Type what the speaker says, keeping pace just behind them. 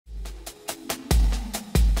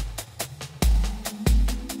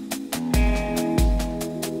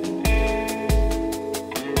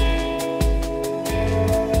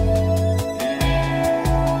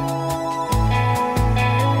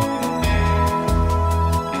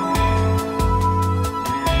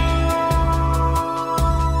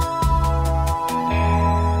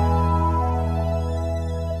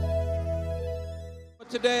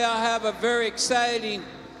have a very exciting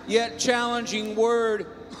yet challenging word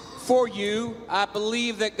for you. I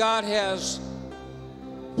believe that God has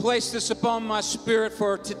placed this upon my spirit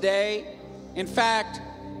for today. In fact,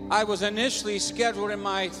 I was initially scheduled in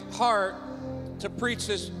my heart to preach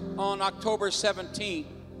this on October 17th,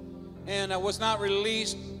 and I was not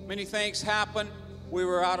released. Many things happened. We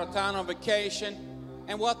were out of town on vacation,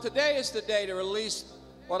 and well, today is the day to release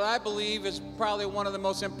what I believe is probably one of the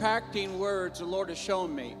most impacting words the Lord has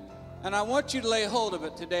shown me. And I want you to lay hold of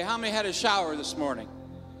it today. How many had a shower this morning?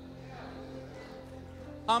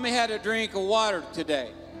 How many had a drink of water today?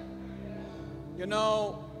 You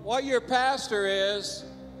know, what your pastor is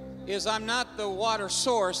I'm not the water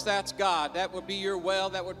source, that's God. That would be your well,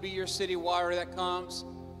 that would be your city water that comes.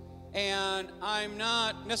 And I'm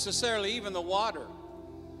not necessarily even the water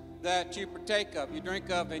that you partake of, you drink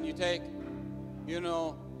of, and you take, you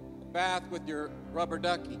know, a bath with your rubber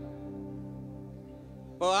ducky.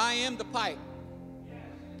 Well, I am the pipe.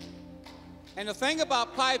 And the thing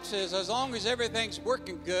about pipes is, as long as everything's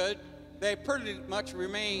working good, they pretty much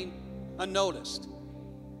remain unnoticed.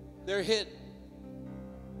 They're hidden.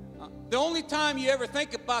 The only time you ever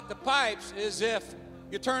think about the pipes is if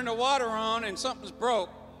you turn the water on and something's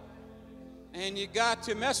broke and you got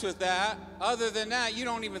to mess with that. Other than that, you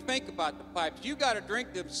don't even think about the pipes. You got a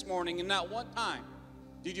drink this morning, and not one time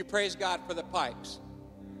did you praise God for the pipes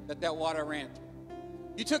that water ran through.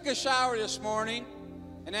 You took a shower this morning,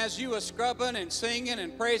 and as you were scrubbing and singing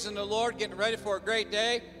and praising the Lord, getting ready for a great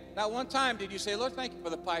day, not one time did you say, Lord, thank you for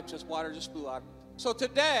the pipes this water just flew out. So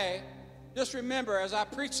today, just remember, as I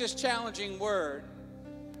preach this challenging word,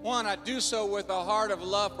 one, I do so with a heart of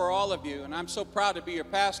love for all of you, and I'm so proud to be your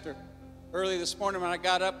pastor. Early this morning when I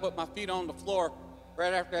got up, put my feet on the floor,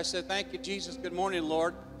 right after I said, thank you, Jesus, good morning,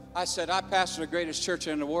 Lord, I said, I pastor the greatest church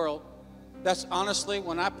in the world. That's honestly,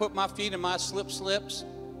 when I put my feet in my slips,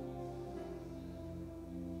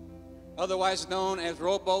 otherwise known as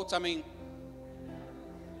rowboats,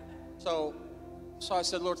 so I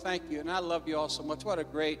said, Lord, thank you, and I love you all so much. What a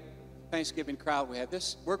great Thanksgiving crowd we have.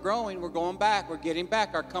 We're growing, we're going back, we're getting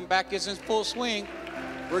back. Our comeback is in full swing.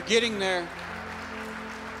 We're getting there.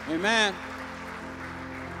 Amen.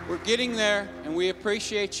 We're getting there, and we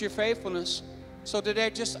appreciate your faithfulness. So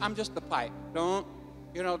today, I'm just the pipe. Don't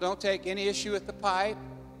take any issue with the pipe,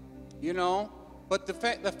 But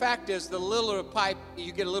the fact is, the littler the pipe,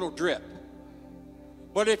 you get a little drip.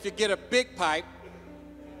 But if you get a big pipe,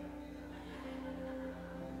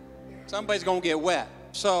 somebody's going to get wet.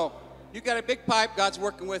 So you got a big pipe God's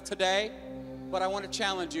working with today, but I want to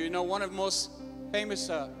challenge you. One of the most famous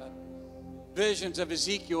visions of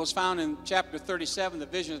Ezekiel is found in chapter 37, the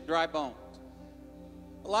vision of dry bones.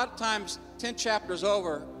 A lot of times, 10 chapters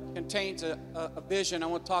over contains a vision I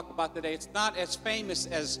want to talk about today. It's not as famous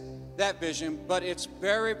as that vision, but it's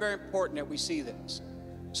very, very important that we see this.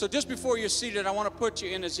 So just before you're seated, I want to put you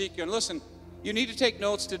in Ezekiel. And listen, you need to take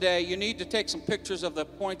notes today. You need to take some pictures of the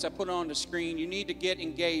points I put on the screen. You need to get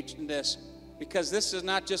engaged in this, because this is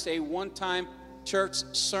not just a one-time church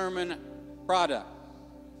sermon product.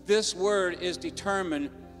 This word is determined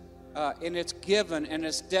and it's given and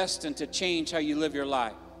it's destined to change how you live your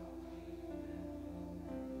life.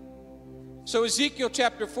 So Ezekiel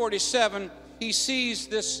chapter 47, he sees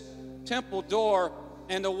this temple door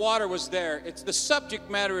and the water was there. The subject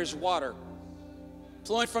matter is water.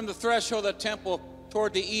 Flowing from the threshold of the temple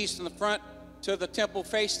toward the east, and the front to the temple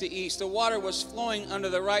faced the east. The water was flowing under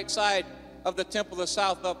the right side of the temple, the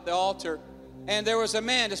south up the altar. And there was a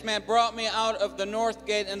man, this man brought me out of the north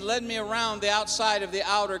gate and led me around the outside of the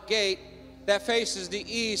outer gate that faces the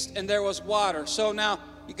east, and there was water. So now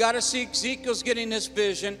you got to see Ezekiel's getting this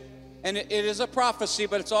vision, and it is a prophecy,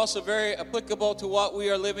 but it's also very applicable to what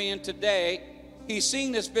we are living in today. He's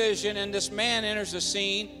seeing this vision, and this man enters the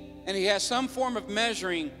scene, and he has some form of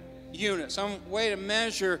measuring unit, some way to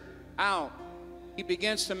measure out. He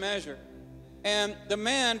begins to measure. And the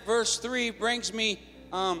man, verse 3, brings me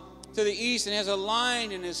to the east and has a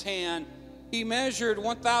line in his hand. He measured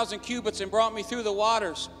 1,000 cubits and brought me through the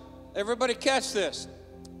waters. Everybody catch this.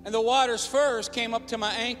 And the waters first came up to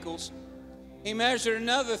my ankles. He measured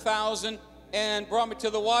another 1,000 and brought me to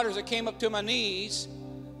the waters that came up to my knees.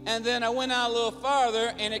 And then I went out a little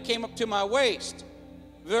farther and it came up to my waist.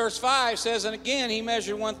 Verse 5 says, and again he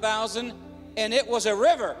measured 1,000, and it was a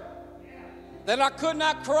river that I could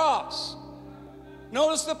not cross.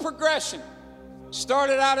 Notice the progression.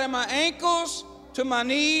 Started out at my ankles, to my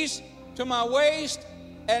knees, to my waist,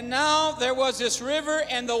 and now there was this river,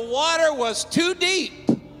 and the water was too deep.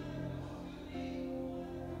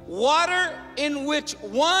 Water in which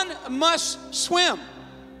one must swim.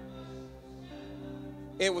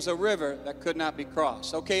 It was a river that could not be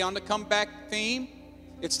crossed. Okay, on the comeback theme,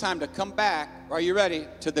 it's time to come back. Are you ready?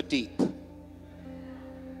 To the deep.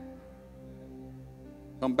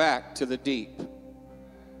 Come back to the deep.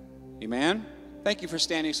 Amen? Thank you for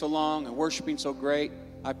standing so long and worshiping so great.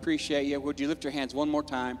 I appreciate you. Would you lift your hands one more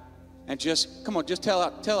time and just, come on, just tell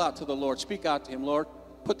out to the Lord. Speak out to him. Lord,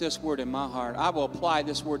 put this word in my heart. I will apply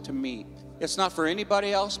this word to me. It's not for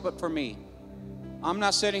anybody else but for me. I'm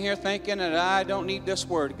not sitting here thinking that I don't need this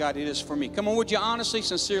word. God, it is for me. Come on, would you honestly,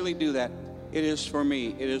 sincerely do that? It is for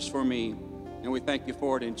me. It is for me. And we thank you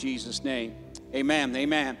for it in Jesus' name. Amen.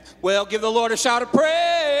 Amen. Well, give the Lord a shout of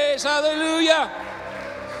praise. Hallelujah.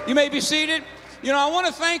 You may be seated. You know, I want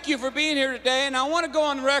to thank you for being here today, and I want to go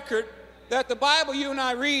on record that the Bible you and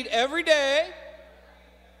I read every day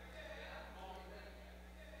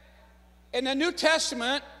in the New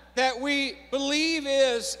Testament that we believe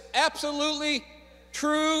is absolutely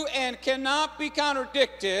true and cannot be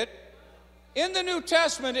contradicted. In the New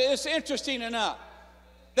Testament, it's interesting enough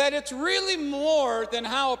that it's really more than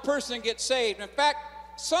how a person gets saved. In fact,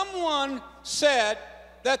 someone said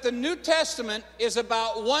that the New Testament is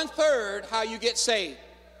about 1/3 how you get saved,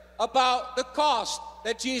 about the cost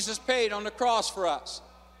that Jesus paid on the cross for us.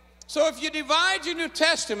 So if you divide your New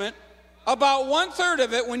Testament, about 1/3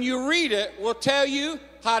 of it, when you read it, will tell you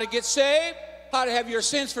how to get saved, how to have your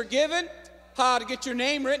sins forgiven, how to get your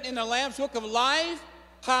name written in the Lamb's Book of Life,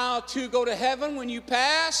 how to go to heaven when you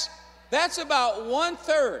pass. That's about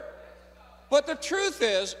 1/3. But the truth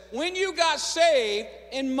is, when you got saved,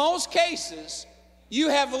 in most cases, you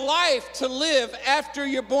have life to live after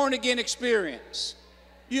your born-again experience.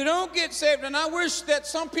 You don't get saved, and I wish that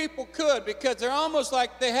some people could, because they're almost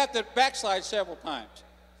like they have to backslide several times.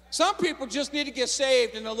 Some people just need to get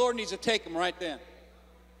saved, and the Lord needs to take them right then.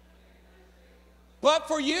 But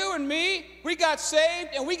for you and me, we got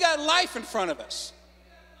saved, and we got life in front of us.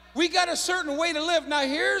 We got a certain way to live. Now,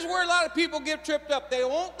 here's where a lot of people get tripped up. They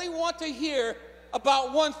only want to hear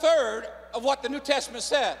about 1/3 of what the New Testament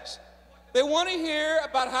says. They want to hear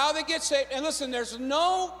about how they get saved. And listen, there's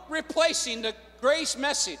no replacing the grace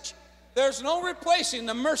message. There's no replacing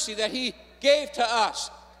the mercy that he gave to us.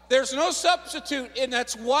 There's no substitute, and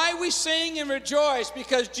that's why we sing and rejoice,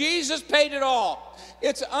 because Jesus paid it all.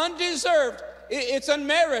 It's undeserved. It's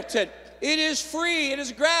unmerited. It is free. It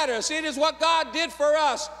is gratis. It is what God did for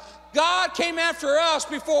us. God came after us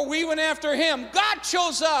before we went after him. God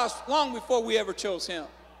chose us long before we ever chose him.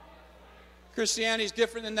 Christianity is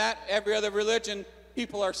different than that. Every other religion,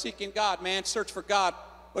 people are seeking God. Man, search for God.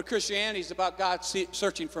 But Christianity is about God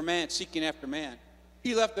searching for man, seeking after man.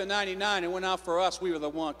 He left the 99 and went out for us. We were the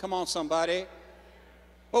one. Come on, somebody.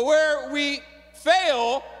 But where we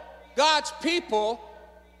fail, God's people,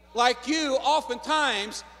 like you,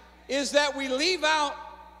 oftentimes, is that we leave out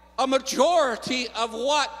a majority of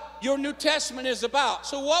what your New Testament is about.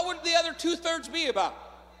 So what would the other 2/3 be about?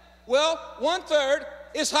 Well, 1/3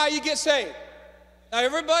 is how you get saved. Now,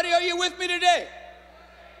 everybody, are you with me today?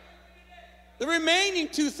 The remaining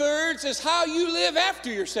 2/3 is how you live after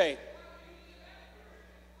you're saved.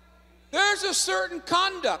 There's a certain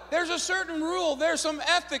conduct. There's a certain rule. There's some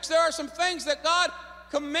ethics. There are some things that God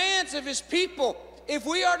commands of his people. If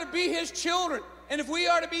we are to be his children, and if we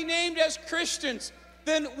are to be named as Christians,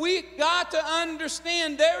 then we got to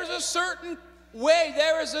understand there is a certain way,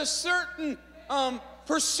 there is a certain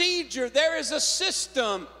procedure, there is a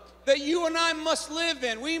system that you and I must live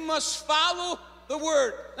in. We must follow the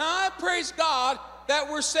word. Now, I praise God that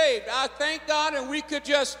we're saved. I thank God, and we could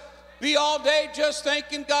just be all day just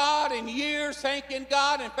thanking God, and years thanking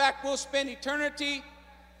God. In fact, we'll spend eternity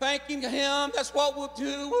thanking him. That's what we'll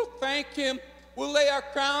do. We'll thank him. We'll lay our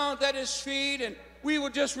crowns at his feet, and we will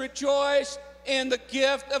just rejoice in the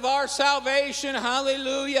gift of our salvation.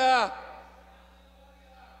 Hallelujah.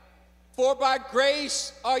 For by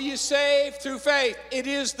grace are you saved through faith. It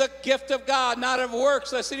is the gift of God, not of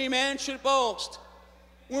works, lest any man should boast.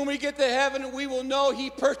 When we get to heaven, we will know he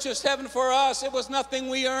purchased heaven for us. It was nothing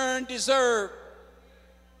we earned, deserved.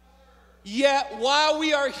 Yet while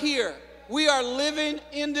we are here, we are living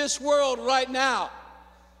in this world right now.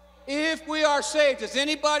 If we are saved, is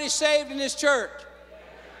anybody saved in this church?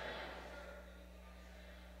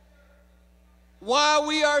 While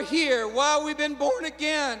we are here, while we've been born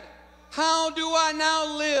again, how do I now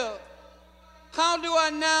live? How do I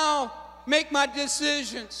now make my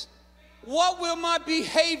decisions? What will my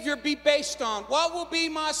behavior be based on? What will be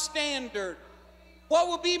my standard? What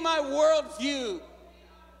will be my worldview?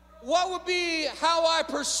 What will be how I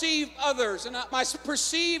perceive others and I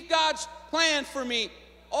perceive God's plan for me?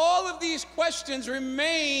 All of these questions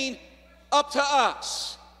remain up to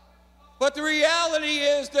us. But the reality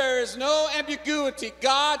is there is no ambiguity.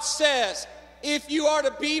 God says, if you are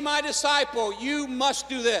to be my disciple, you must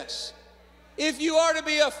do this. If you are to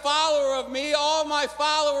be a follower of me, all my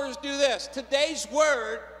followers do this. Today's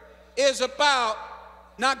word is about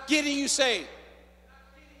not getting you saved,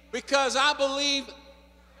 because I believe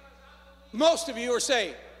most of you are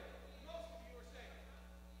saved.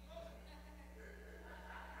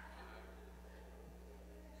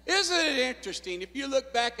 Isn't it interesting? If you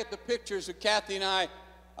look back at the pictures that Kathy and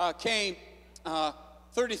I came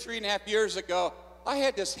 33 and a half years ago, I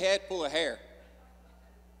had this head full of hair.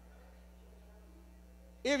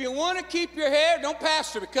 If you want to keep your hair, don't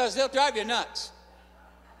pastor, because they'll drive you nuts.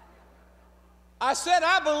 I said,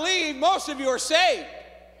 I believe most of you are saved.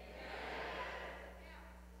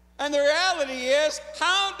 And the reality is,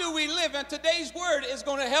 how do we live? And today's word is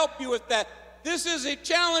going to help you with that. This is a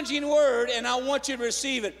challenging word, and I want you to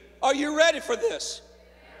receive it. Are you ready for this?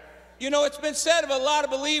 You know, it's been said of a lot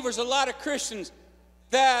of believers, a lot of Christians,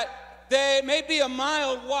 that they may be a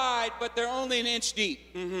mile wide, but they're only an inch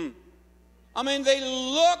deep. I mean, they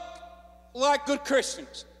look like good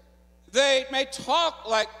Christians. They may talk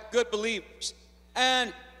like good believers.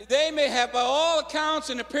 And they may have, by all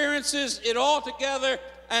accounts and appearances, it all together,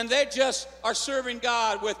 and they just are serving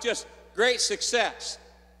God with just great success.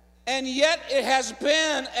 And yet it has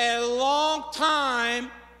been a long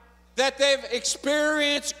time that they've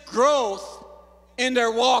experienced growth in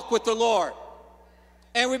their walk with the Lord.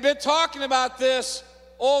 And we've been talking about this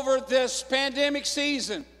over this pandemic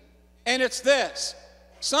season. And it's this.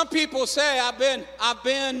 Some people say, I've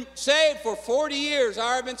been saved for 40 years, or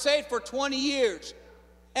I've been saved for 20 years.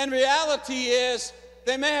 And reality is,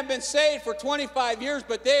 they may have been saved for 25 years,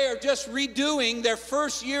 but they are just redoing their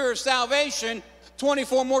first year of salvation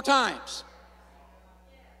 24 more times.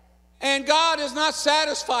 And God is not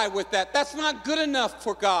satisfied with that. That's not good enough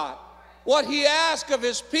for God. What he asks of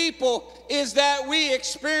his people is that we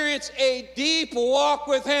experience a deep walk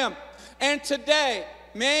with him. And today,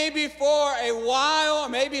 maybe for a while, or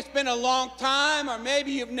maybe it's been a long time, or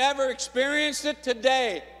maybe you've never experienced it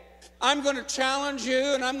today, I'm going to challenge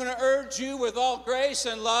you, and I'm going to urge you with all grace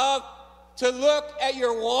and love to look at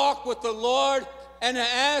your walk with the Lord and to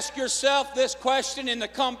ask yourself this question in the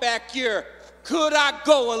comeback year: could I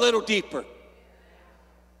go a little deeper?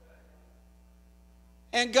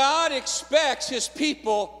 And God expects his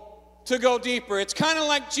people to go deeper. It's kind of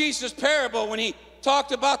like Jesus' parable when he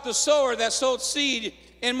talked about the sower that sowed seed.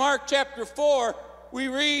 In Mark chapter 4, we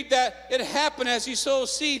read that it happened as he sowed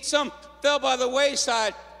seed. Some fell by the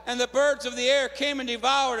wayside, and the birds of the air came and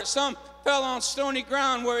devoured it. Some fell on stony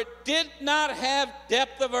ground where it did not have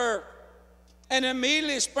depth of earth, and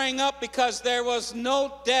immediately sprang up because there was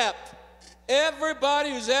no depth.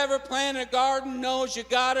 Everybody who's ever planted a garden knows you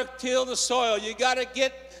got to till the soil. You got to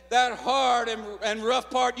get that hard and rough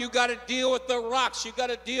part. You got to deal with the rocks. You got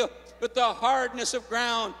to deal with the hardness of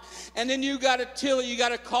ground. And then you got to till it. You got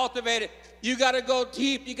to cultivate it. You got to go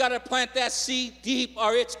deep. You got to plant that seed deep,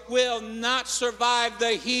 or it will not survive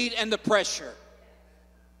the heat and the pressure.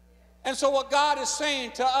 And so what God is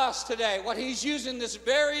saying to us today, what he's using this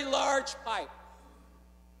very large pipe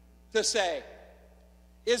to say,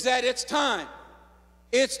 is that it's time.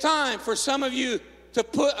 It's time for some of you to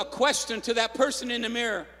put a question to that person in the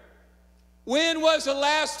mirror. When was the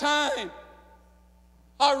last time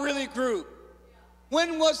I really grew?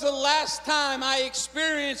 When was the last time I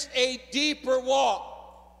experienced a deeper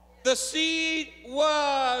walk? The seed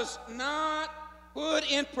was not put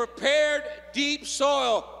in prepared deep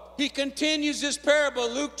soil. He continues this parable,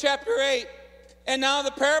 Luke chapter 8. And now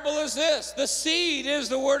the parable is this: the seed is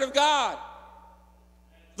the word of God.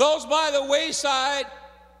 Those by the wayside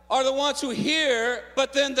are the ones who hear,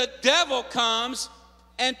 but then the devil comes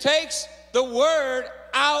and takes the word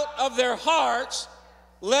out of their hearts,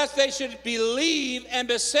 lest they should believe and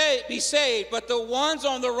be saved. But the ones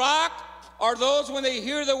on the rock are those, when they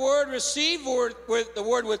hear the word, receive the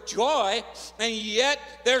word with joy, and yet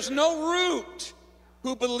there's no root,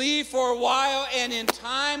 who believe for a while, and in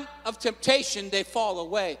time of temptation they fall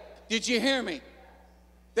away. Did you hear me?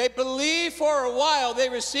 They believe for a while, they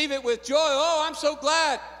receive it with joy. Oh, I'm so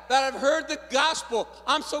glad that I've heard the gospel.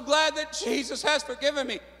 I'm so glad that Jesus has forgiven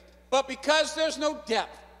me. But because there's no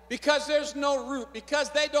depth, because there's no root,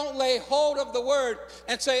 because they don't lay hold of the word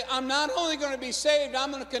and say, I'm not only going to be saved,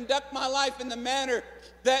 I'm going to conduct my life in the manner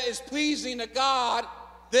that is pleasing to God,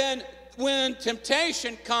 then when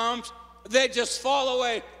temptation comes, they just fall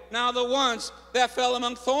away. Now the ones that fell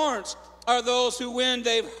among thorns are those who, when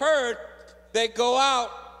they've heard, they go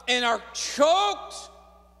out and are choked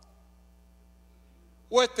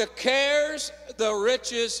with the cares, the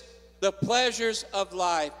riches, the pleasures of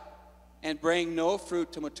life. and bring no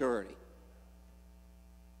fruit to maturity.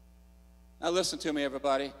 Now listen to me,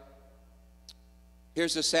 everybody.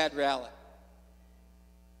 Here's the sad reality.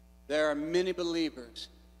 There are many believers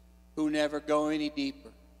who never go any deeper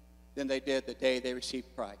than they did the day they received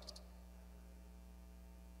Christ.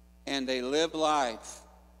 And they live life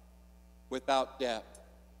without depth,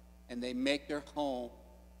 and they make their home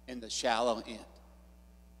in the shallow end.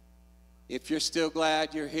 If you're still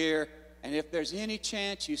glad you're here, and if there's any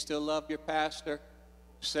chance you still love your pastor,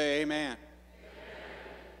 say amen.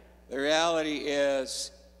 The reality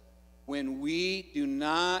is, when we do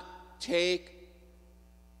not take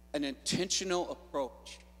an intentional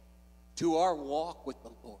approach to our walk with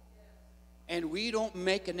the Lord, and we don't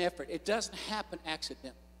make an effort, it doesn't happen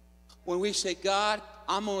accidentally. When we say, God,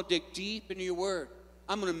 I'm going to dig deep into your word.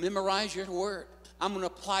 I'm going to memorize your word. I'm going to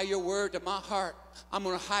apply your word to my heart. I'm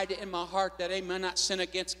going to hide it in my heart that I may not sin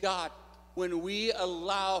against God. When we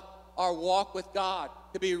allow our walk with God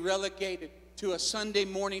to be relegated to a Sunday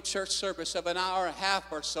morning church service of an hour and a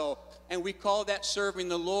half or so, and we call that serving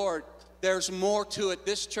the Lord, there's more to it.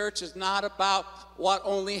 This church is not about what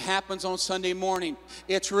only happens on Sunday morning.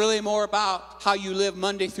 It's really more about how you live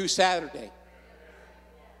Monday through Saturday.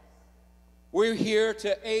 We're here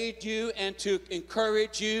to aid you and to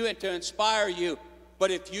encourage you and to inspire you.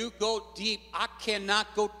 But if you go deep, I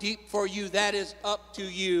cannot go deep for you. That is up to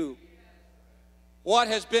you. What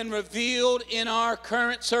has been revealed in our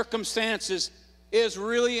current circumstances is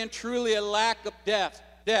really and truly a lack of depth.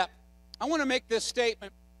 I want to make this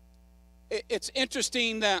statement. It's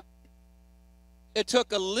interesting that it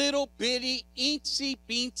took a little bitty,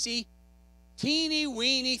 eensy-beensy,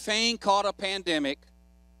 teeny-weeny thing called a pandemic.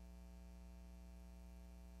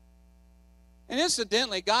 And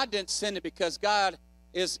incidentally, God didn't send it because God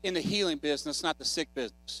is in the healing business, not the sick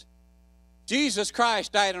business. Jesus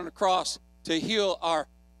Christ died on the cross to heal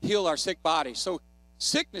our sick bodies. So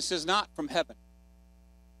sickness is not from heaven.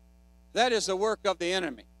 That is the work of the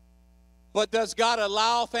enemy. But does God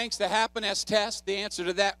allow things to happen as tests? The answer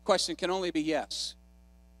to that question can only be yes.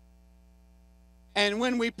 And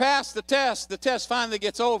when we pass the test finally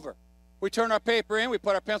gets over. We turn our paper in, we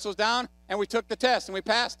put our pencils down, and we took the test, and we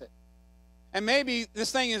passed it. And maybe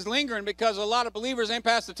this thing is lingering because a lot of believers ain't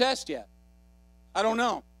passed the test yet. I don't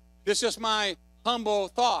know. This is just my humble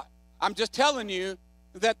thought. I'm just telling you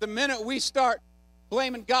that the minute we start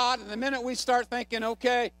blaming God and the minute we start thinking,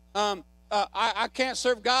 okay, I can't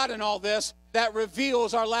serve God in all this, that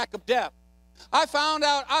reveals our lack of depth. I found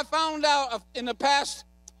out in the past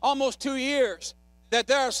almost 2 years that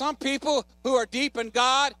there are some people who are deep in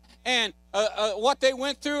God, and what they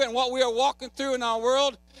went through and what we are walking through in our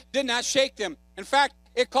world did not shake them. In fact,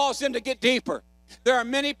 it caused them to get deeper. There are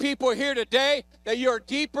many people here today that you are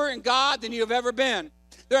deeper in God than you have ever been.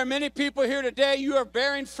 There are many people here today, you are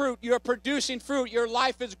bearing fruit, you are producing fruit, your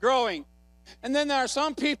life is growing. And then there are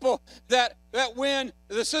some people that when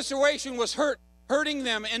the situation was hurting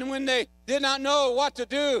them, and when they did not know what to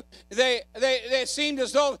do, they seemed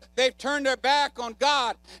as though they've turned their back on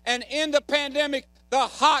God. And in the pandemic, the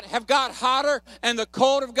hot have got hotter and the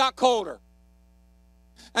cold have got colder.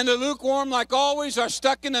 And the lukewarm, like always, are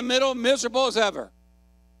stuck in the middle, miserable as ever.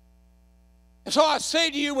 And so I say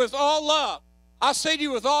to you with all love, I say to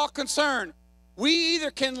you with all concern, we either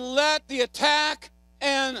can let the attack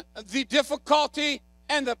and the difficulty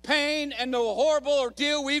and the pain and the horrible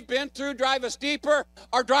ordeal we've been through drive us deeper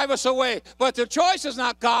or drive us away. But the choice is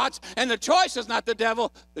not God's, and the choice is not the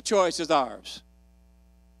devil. The choice is ours.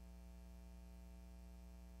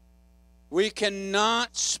 We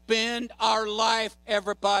cannot spend our life,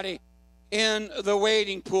 everybody, in the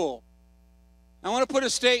wading pool. I want to put a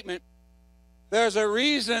statement. There's a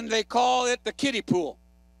reason they call it the kiddie pool.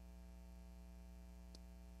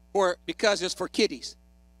 Because it's for kiddies.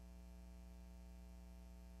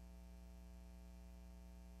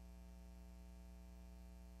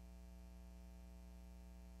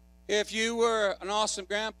 If you were an awesome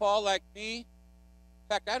grandpa like me, in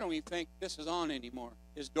fact, I don't even think this is on anymore.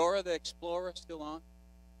 Is Dora the Explorer still on?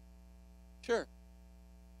 Sure.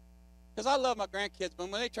 Because I love my grandkids, but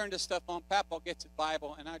when they turn this stuff on, Papa gets his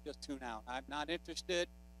Bible, and I just tune out. I'm not interested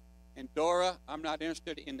in Dora. I'm not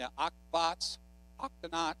interested in the Octonauts.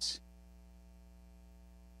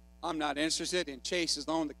 I'm not interested in Chase's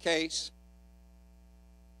On the Case.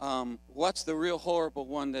 What's the real horrible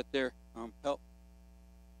one that they're help?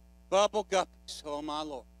 Bubble Guppies. Oh, my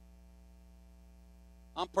Lord.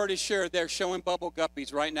 I'm pretty sure they're showing bubble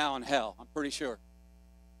guppies right now in hell. I'm pretty sure.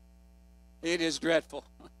 It is dreadful.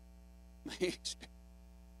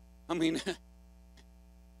 I mean,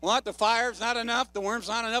 what? The fire's not enough? The worm's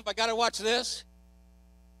not enough? I got to watch this?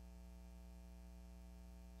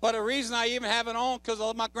 But the reason I even have it on because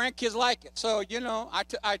my grandkids like it. So,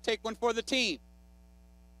 I take one for the team.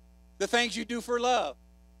 The things you do for love.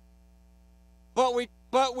 But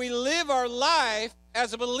we live our life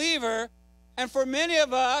as a believer, and for many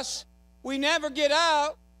of us, we never get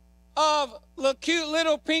out of the cute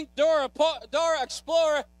little pink Dora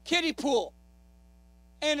Explorer kiddie pool.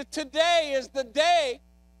 And today is the day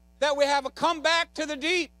that we have a comeback to the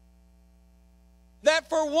deep. That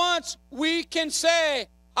for once we can say,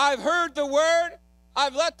 I've heard the word,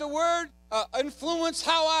 I've let the word influence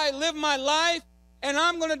how I live my life, and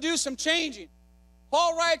I'm going to do some changing.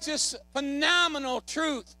 Paul writes this phenomenal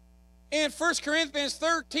truth in 1 Corinthians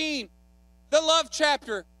 13, the love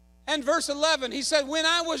chapter, and verse 11. He said, when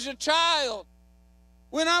I was a kid,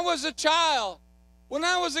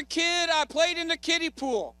 I played in the kiddie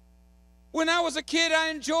pool. When I was a kid, I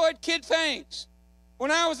enjoyed kid things.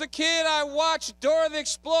 When I was a kid, I watched Dora the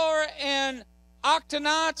Explorer and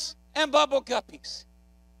Octonauts and Bubble Guppies.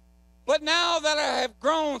 But now that I have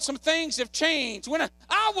grown, some things have changed. When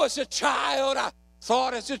I was a child, I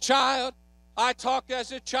thought as a child, I talked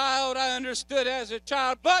as a child, I understood as a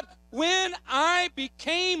child. But when I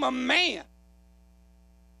became a man,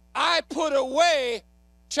 I put away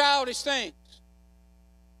childish things.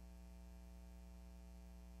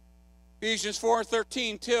 Ephesians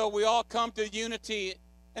 4:13, till we all come to unity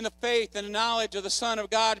in the faith and the knowledge of the Son of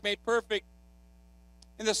God, made perfect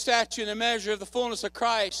in the stature and the measure of the fullness of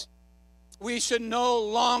Christ. We should no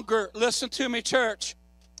longer, listen to me, church,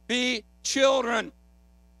 be children,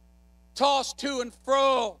 tossed to and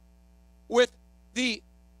fro with the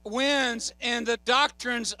winds and the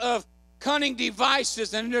doctrines of cunning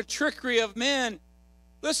devices and the trickery of men.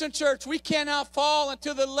 Listen, church, we cannot fall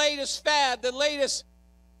into the latest fad, the latest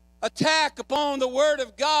attack upon the Word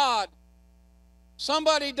of God.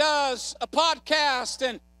 Somebody does a podcast,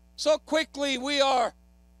 and so quickly we are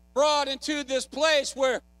brought into this place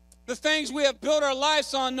where the things we have built our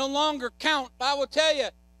lives on no longer count. I will tell you,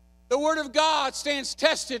 the Word of God stands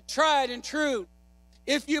tested, tried, and true.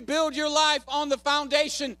 If you build your life on the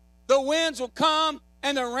foundation, the winds will come,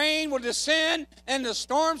 and the rain will descend, and the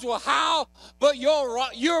storms will howl, but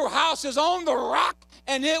your house is on the rock,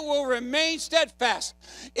 and it will remain steadfast.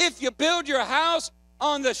 If you build your house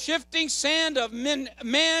on the shifting sand of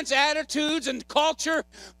man's attitudes and culture,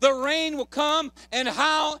 the rain will come and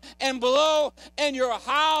howl and blow, and your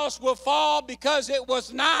house will fall because it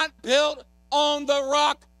was not built on the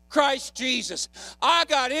rock, Christ Jesus. I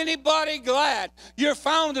got anybody glad you're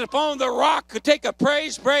founded upon the rock could take a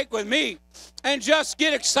praise break with me and just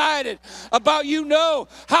get excited about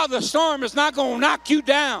how the storm is not going to knock you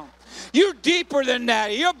down. You're deeper than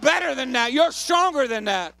that. You're better than that. You're stronger than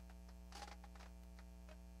that.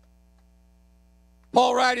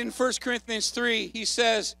 Paul writing in 1 Corinthians 3, he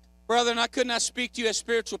says, brethren, I could not speak to you as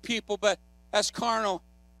spiritual people, but as carnal,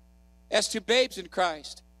 as to babes in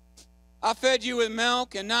Christ. I fed you with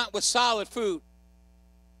milk and not with solid food.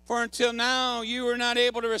 For until now you were not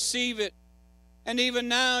able to receive it, and even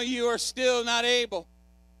now you are still not able.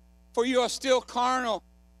 For you are still carnal,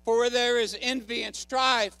 for where there is envy and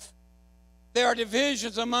strife, there are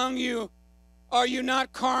divisions among you. Are you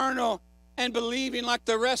not carnal and believing like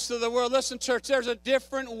the rest of the world? Listen, church, there's a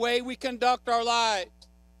different way we conduct our lives.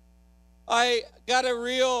 I got a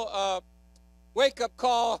real wake-up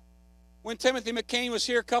call when Timothy McCain was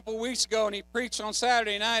here a couple weeks ago, and he preached on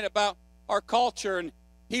Saturday night about our culture, and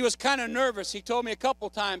he was kind of nervous. He told me a couple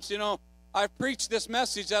times, I preached this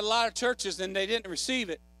message at a lot of churches, and they didn't receive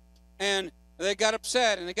it. And they got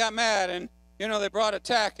upset, and they got mad, and, they brought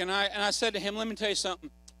attack. And I said to him, let me tell you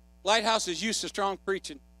something. Lighthouse is used to strong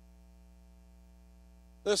preaching.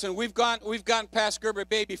 Listen, we've gotten past Gerber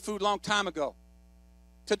baby food a long time ago.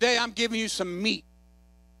 Today, I'm giving you some meat.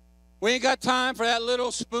 We ain't got time for that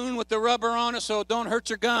little spoon with the rubber on it, so don't hurt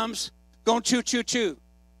your gums. Go and chew, chew, chew.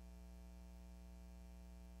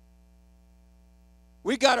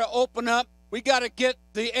 We got to open up. We got to get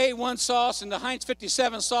the A1 sauce and the Heinz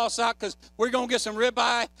 57 sauce out, because we're going to get some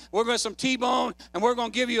ribeye, we're going to get some T-bone, and we're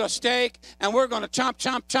going to give you a steak, and we're going to chomp,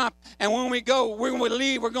 chomp, chomp. And when we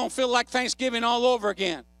leave, we're going to feel like Thanksgiving all over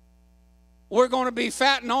again. We're going to be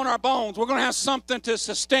fattened on our bones. We're going to have something to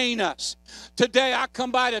sustain us. Today, I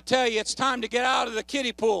come by to tell you it's time to get out of the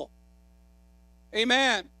kiddie pool.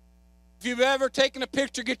 Amen. If you've ever taken a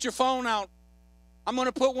picture, get your phone out. I'm going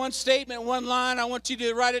to put one statement, one line. I want you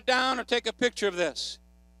to write it down or take a picture of this.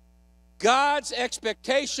 God's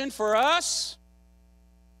expectation for us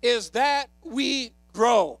is that we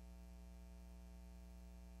grow.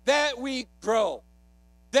 That we grow.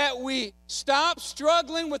 That we stop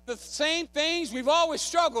struggling with the same things we've always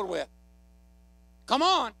struggled with. Come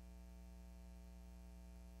on.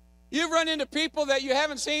 You've run into people that you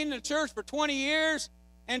haven't seen in the church for 20 years,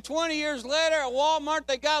 and 20 years later at Walmart,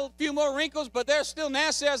 they got a few more wrinkles, but they're still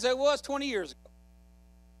nasty as they was 20 years ago.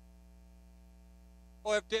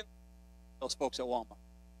 Boy, if did those folks at Walmart.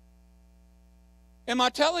 Am I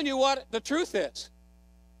telling you what the truth is?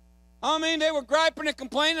 I mean, they were griping and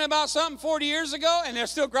complaining about something 40 years ago, and they're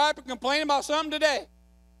still griping and complaining about something today.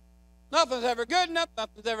 Nothing's ever good enough.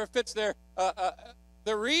 Nothing ever fits their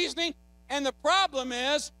reasoning. And the problem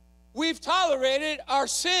is, we've tolerated our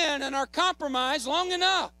sin and our compromise long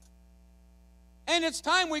enough. And it's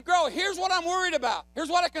time we grow. Here's what I'm worried about. Here's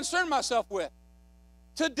what I concern myself with.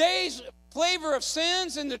 Today's flavor of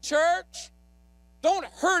sins in the church don't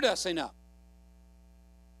hurt us enough.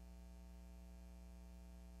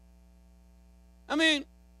 I mean,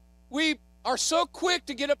 we are so quick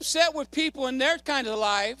to get upset with people in their kind of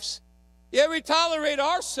lives, yet we tolerate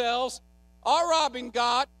ourselves, our robbing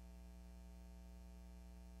God,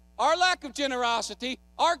 our lack of generosity,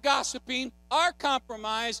 our gossiping, our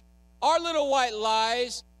compromise, our little white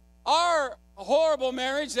lies, our horrible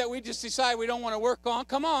marriage that we just decide we don't want to work on.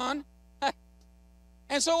 Come on.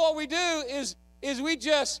 And so what we do is we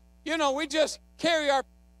just carry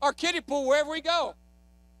our kiddie pool wherever we go.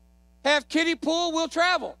 Have kiddie pool, we'll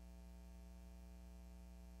travel.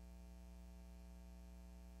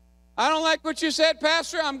 I don't like what you said,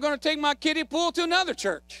 Pastor. I'm going to take my kiddie pool to another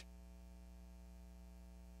church.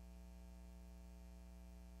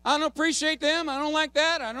 I don't appreciate them. I don't like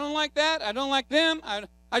that. I don't like that. I don't like them.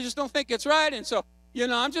 I just don't think it's right. And so,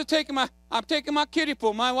 I'm taking my kiddie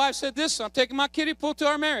pool. My wife said this, so I'm taking my kiddie pool to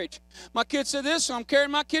our marriage. My kid said this, so I'm carrying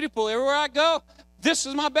my kiddie pool. Everywhere I go, this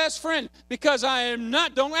is my best friend, because I am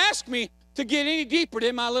not, don't ask me to get any deeper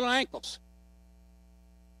than my little ankles.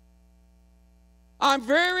 I'm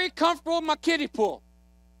very comfortable with my kiddie pool.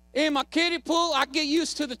 In my kiddie pool, I get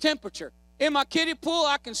used to the temperature. In my kiddie pool,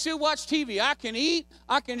 I can still watch TV. I can eat.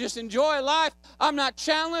 I can just enjoy life. I'm not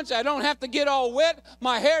challenged. I don't have to get all wet.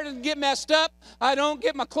 My hair doesn't get messed up. I don't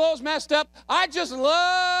get my clothes messed up. I just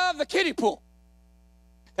love the kiddie pool.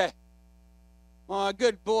 Okay. Well, a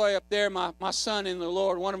good boy up there, my son in the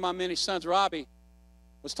Lord, one of my many sons, Robbie,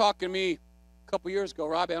 was talking to me a couple years ago.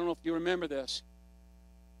 Robbie, I don't know if you remember this,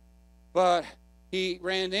 but he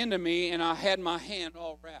ran into me, and I had my hand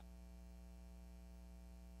all wrapped.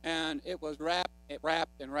 And it was wrapped,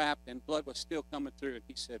 and blood was still coming through. And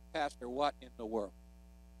he said, Pastor, what in the world?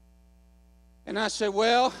 And I said,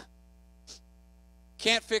 well,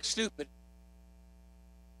 can't fix stupid.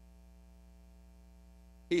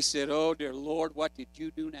 He said, oh, dear Lord, what did you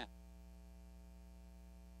do now?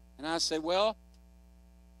 And I said, well,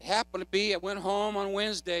 it happened to be, I went home on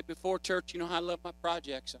Wednesday before church. You know how I love my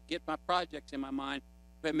projects. I get my projects in my mind.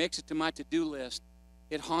 If it makes it to my to-do list,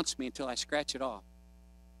 it haunts me until I scratch it off.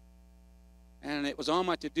 And it was on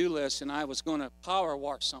my to-do list, and I was going to power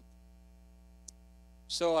wash something.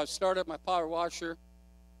 So I started my power washer.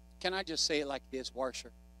 Can I just say it like it is,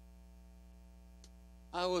 washer?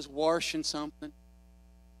 I was washing something,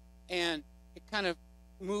 and it kind of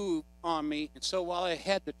moved on me. And so while I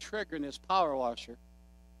had the trigger in this power washer,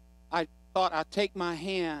 I thought I'd take my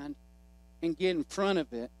hand and get in front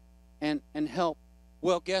of it and help.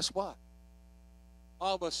 Well, guess what?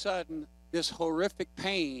 All of a sudden, this horrific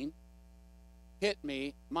pain hit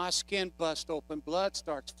me. My skin bust open. Blood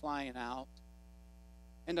starts flying out.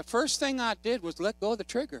 And the first thing I did was let go of the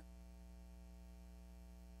trigger.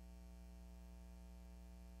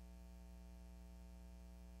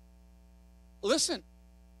 Listen,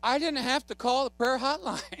 I didn't have to call the prayer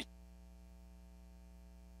hotline.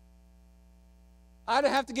 I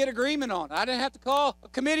didn't have to get agreement on it. I didn't have to call a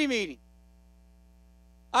committee meeting.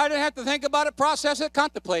 I didn't have to think about it, process it,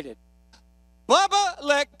 contemplate it. Bubba,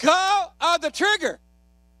 let go of the trigger.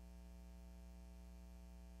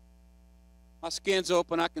 My skin's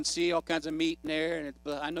open. I can see all kinds of meat in there. And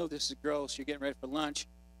I know this is gross. You're getting ready for lunch.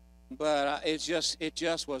 But it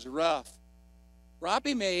just was rough.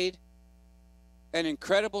 Robbie made an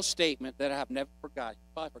incredible statement that I have never forgotten.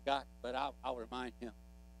 He's probably forgotten, but I'll remind him.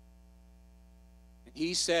 And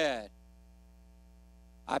he said,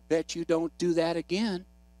 I bet you don't do that again.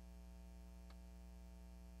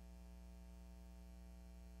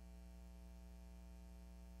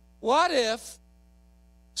 What if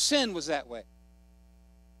sin was that way?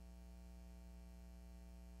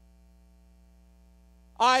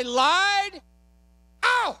 I lied.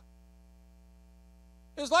 Ow!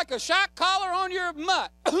 It was like a shock collar on your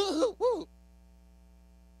mutt.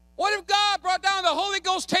 What if God brought down the Holy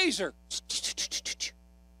Ghost taser?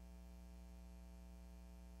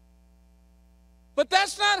 But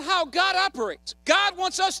that's not how God operates. God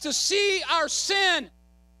wants us to see our sin.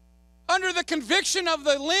 under the conviction of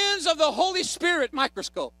the lens of the Holy Spirit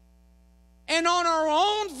microscope, and on our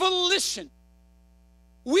own volition,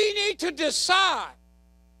 we need to decide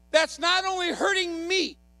that's not only hurting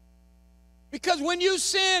me, because when you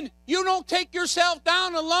sin, you don't take yourself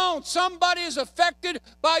down alone. Somebody is affected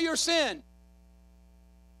by your sin.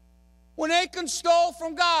 When Achan stole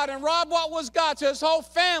from God and robbed what was God's, his whole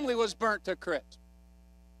family was burnt to crisp.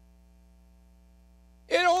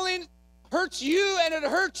 It only hurts you and it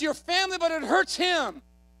hurts your family, but it hurts him.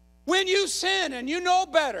 When you sin and you know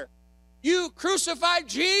better, you crucify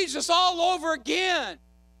Jesus all over again.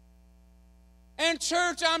 And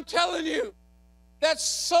church, I'm telling you, that's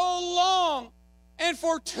so long, and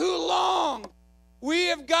for too long, we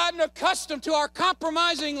have gotten accustomed to our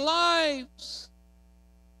compromising lives.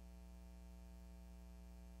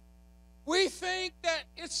 We think that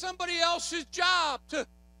it's somebody else's job to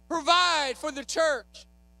provide for the church.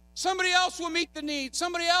 Somebody else will meet the need.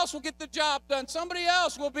 Somebody else will get the job done. Somebody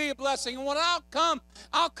else will be a blessing. And when I'll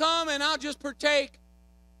come and I'll just partake.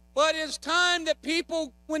 But it's time that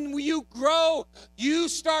people, when you grow, you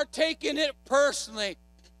start taking it personally.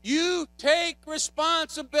 You take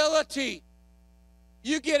responsibility.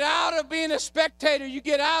 You get out of being a spectator. You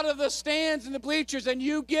get out of the stands and the bleachers, and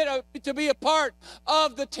you get to be a part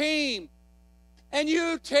of the team. And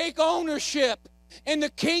you take ownership in the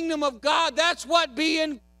kingdom of God. That's what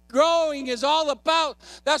growing is all about.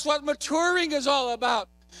 That's what maturing is all about.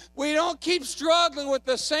 We don't keep struggling with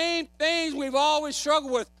the same things we've always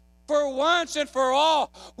struggled with. For once and for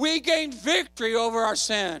all, we gain victory over our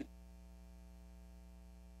sin.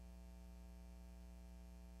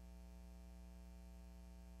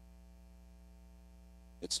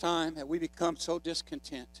 It's time that we become so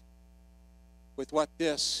discontent with what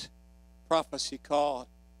this prophecy called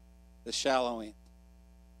the shallow end.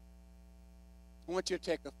 I want you to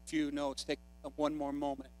take a few notes. Take one more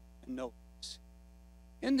moment and note this.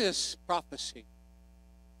 In this prophecy,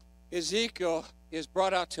 Ezekiel is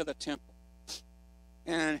brought out to the temple,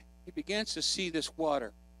 and he begins to see this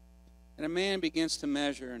water, and a man begins to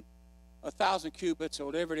measure, and 1,000 cubits or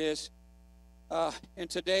whatever it is, in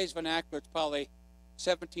today's vernacular, it's probably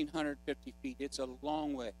 1,750 feet. It's a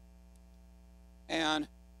long way. And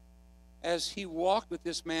as he walked with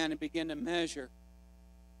this man and began to measure,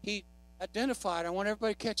 he identified, I want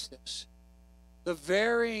everybody to catch this, the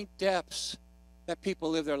varying depths that people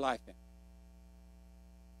live their life in.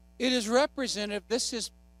 It is representative. This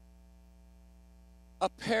is a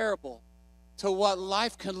parable to what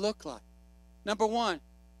life can look like. Number one,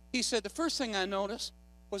 he said, the first thing I noticed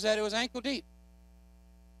was that it was ankle deep.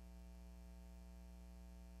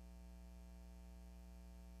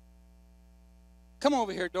 Come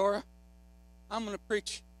over here, Dora. I'm going to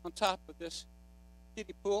preach on top of this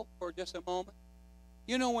kiddie pool for just a moment.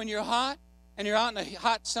 You know, when you're hot and you're out in the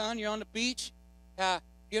hot sun, you're on the beach, there's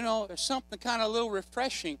something kind of a little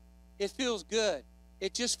refreshing. It feels good.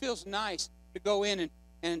 It just feels nice to go in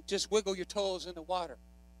and just wiggle your toes in the water.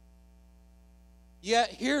 Yet,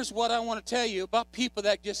 here's what I want to tell you about people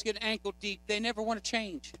that just get ankle deep. They never want to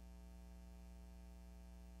change.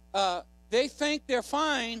 They think they're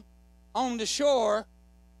fine on the shore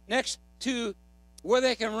next to where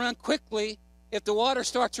they can run quickly. If the water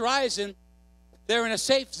starts rising, they're in a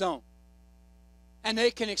safe zone. And they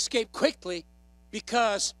can escape quickly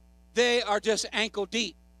because they are just ankle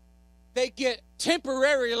deep. They get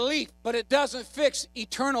temporary relief, but it doesn't fix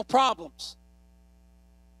eternal problems.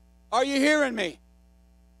 Are you hearing me?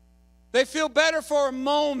 They feel better for a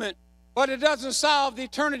moment, but it doesn't solve the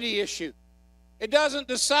eternity issue. It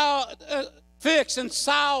doesn't fix and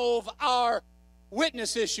solve our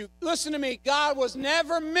witness issue. Listen to me. God was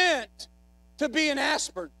never meant to be an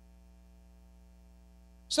aspirin.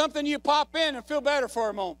 Something you pop in and feel better for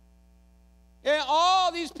a moment. Yeah,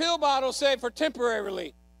 all these pill bottles say for temporary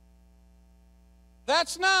relief.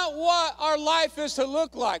 That's not what our life is to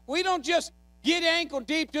look like. We don't just get ankle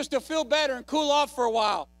deep just to feel better and cool off for a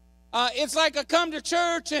while. It's like I come to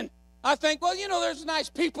church and I think, well, there's nice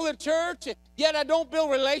people at church, yet I don't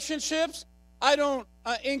build relationships. I don't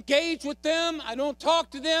engage with them. I don't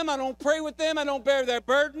talk to them. I don't pray with them. I don't bear their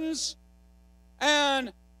burdens.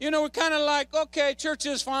 And, we're kind of like, okay, church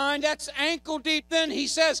is fine. That's ankle deep. Then he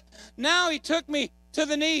says, now he took me to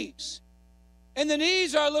the knees. And the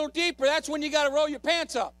knees are a little deeper. That's when you got to roll your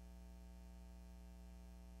pants up.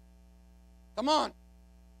 Come on.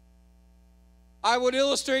 I would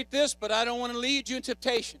illustrate this, but I don't want to lead you in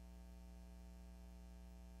temptation.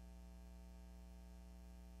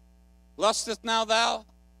 Lusteth now thou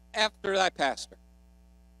after thy pastor.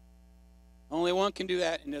 Only one can do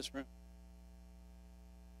that in this room.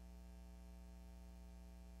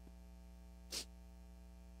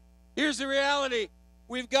 Here's the reality.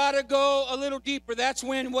 We've got to go a little deeper. That's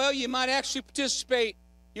when, well, you might actually participate.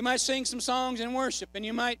 You might sing some songs in worship, and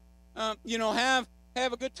you might, have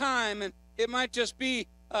a good time, and it might just be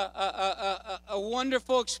a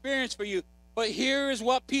wonderful experience for you. But here is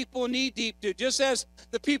what people knee deep do. Just as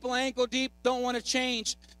the people ankle deep don't want to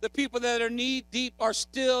change, the people that are knee deep are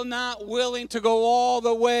still not willing to go all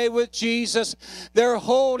the way with Jesus. They're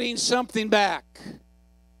holding something back.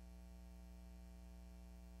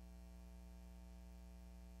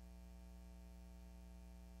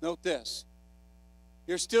 Note this.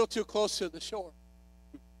 You're still too close to the shore.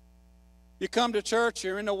 You come to church,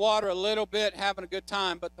 you're in the water a little bit, having a good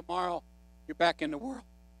time, but tomorrow you're back in the world.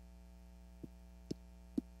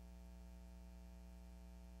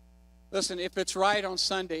 Listen, if it's right on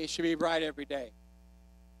Sunday, it should be right every day.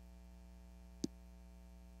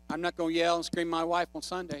 I'm not going to yell and scream at my wife on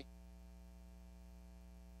Sunday.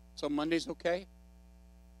 So Monday's okay.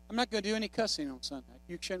 I'm not going to do any cussing on Sunday.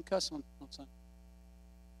 You shouldn't cuss on Sunday.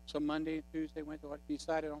 So Monday, Tuesday, Wednesday, what you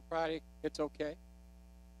decided on Friday, it's okay.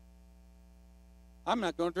 I'm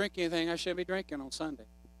not going to drink anything I shouldn't be drinking on Sunday.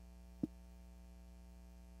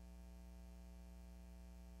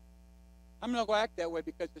 I'm not going to act that way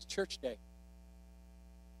because it's church day.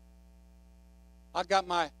 I got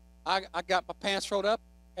my pants rolled up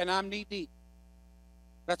and I'm knee deep.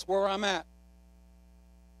 That's where I'm at.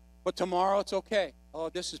 But tomorrow it's okay. Oh,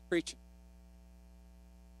 this is preaching.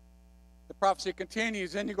 The prophecy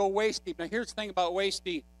continues, then you go waist deep. Now here's the thing about waist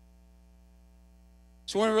deep.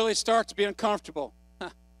 So when it really starts to be uncomfortable,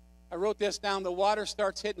 I wrote this down, the water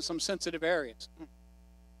starts hitting some sensitive areas.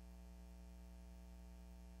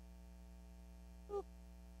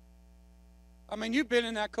 I mean, you've been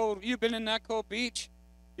in that cold beach,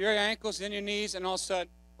 your ankles and your knees, and all of a sudden,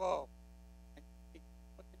 whoa. You're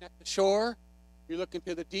looking at the shore, you're looking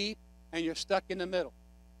to the deep, and you're stuck in the middle.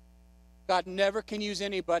 God never can use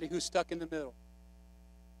anybody who's stuck in the middle.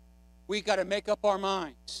 We got to make up our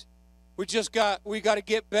minds. We got to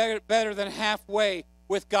get better than halfway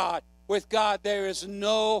with God. With God, there is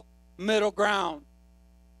no middle ground.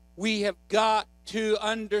 We have got to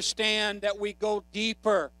understand that we go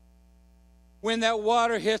deeper. When that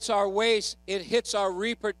water hits our waist, it hits our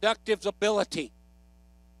reproductive ability.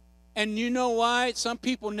 And you know why some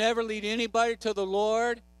people never lead anybody to the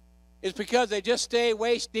Lord? It's because they just stay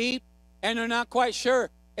waist deep and they're not quite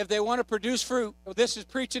sure if they want to produce fruit. This is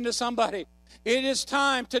preaching to somebody. It is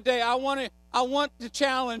time today. I want to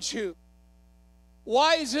challenge you.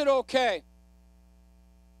 Why is it okay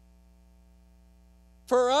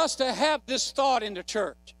for us to have this thought in the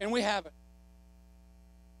church? And we haven't.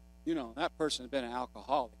 You know, that person's been an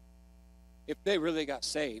alcoholic. If they really got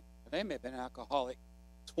saved, they may have been an alcoholic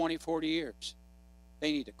 20, 40 years.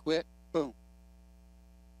 They need to quit. Boom.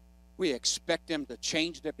 We expect them to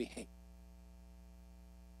change their behavior.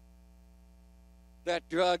 That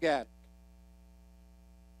drug addict,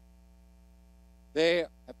 they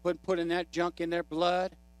have been putting that junk in their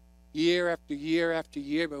blood year after year after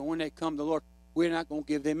year, but when they come to the Lord, we're not going to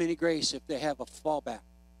give them any grace if they have a fallback,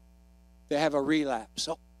 they have a relapse.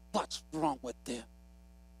 So what's wrong with them?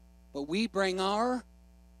 But we bring our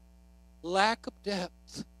lack of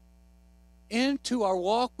depth into our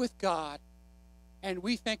walk with God, and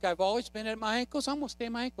we think I've always been at my ankles. I'm going to stay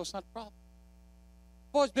at my ankles. Not a problem.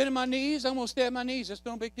 I've always been at my knees. I'm going to stay at my knees. That's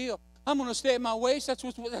no big deal. I'm going to stay at my waist. That's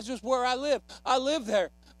just where I live. I live there.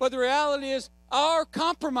 But the reality is our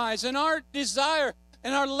compromise and our desire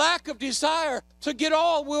and our lack of desire to get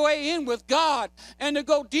all the way in with God and to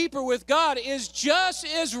go deeper with God is just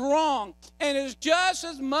as wrong and is just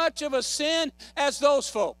as much of a sin as those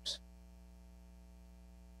folks.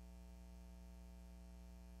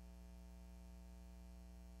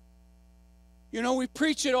 You know, we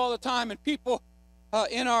preach it all the time, and people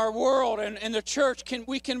in our world and in the church,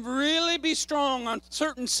 we can really be strong on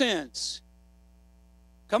certain sins.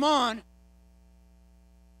 Come on.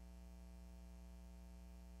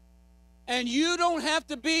 And you don't have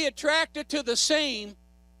to be attracted to the same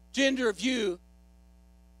gender of you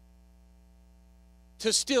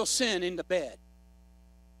to still sin in the bed.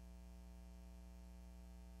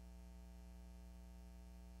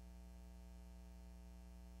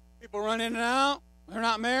 People run in and out. They're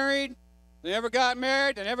not married. They never got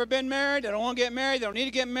married. They've never been married. They don't want to get married. They don't need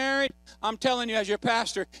to get married. I'm telling you, as your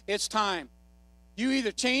pastor, it's time. You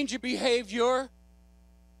either change your behavior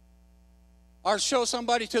or show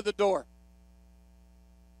somebody to the door.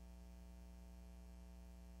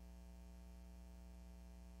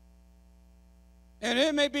 And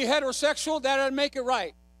it may be heterosexual. That doesn't make it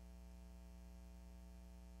right.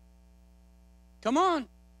 Come on.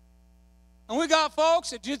 And we got folks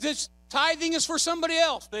that just Tithing is for somebody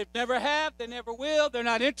else. They never have, they never will, they're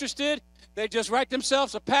not interested. They just write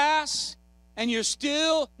themselves a pass, and you're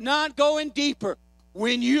still not going deeper.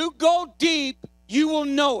 When you go deep, you will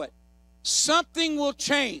know it. Something will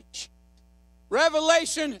change.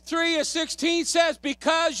 Revelation 3:16 says,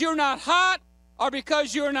 because you're not hot, or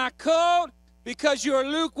because you're not cold, because you're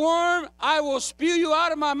lukewarm, I will spew you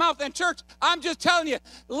out of my mouth. And church, I'm just telling you,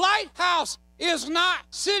 Lighthouse is not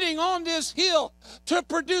sitting on this hill to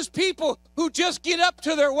produce people who just get up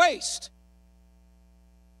to their waist.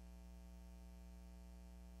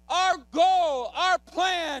 Our goal, our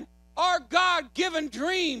plan, our God-given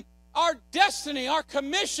dream, our destiny, our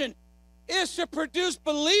commission is to produce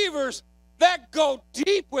believers that go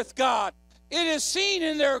deep with God. It is seen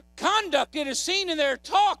in their conduct. It is seen in their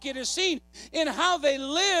talk. It is seen in how they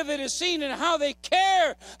live. It is seen in how they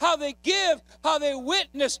care, how they give, how they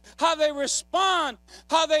witness, how they respond,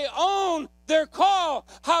 how they own their call,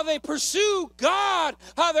 how they pursue God,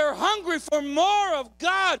 how they're hungry for more of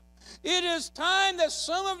God. It is time that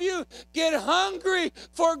some of you get hungry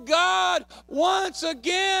for God once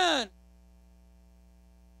again.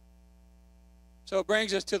 So it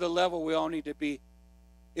brings us to the level we all need to be.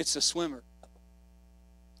 It's a swimmer.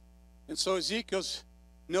 And so Ezekiel's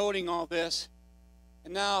noting all this.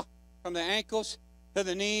 And now from the ankles to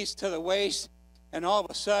the knees to the waist, and all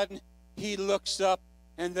of a sudden he looks up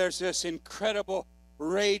and there's this incredible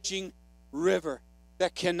raging river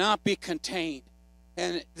that cannot be contained.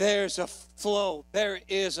 And there's a flow. There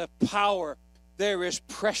is a power. There is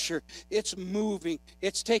pressure. It's moving.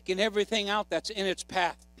 It's taking everything out that's in its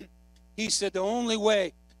path. He said the only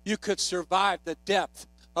way you could survive the depth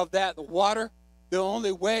of that water, the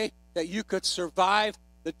only way that you could survive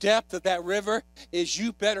the depth of that river is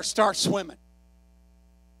you better start swimming.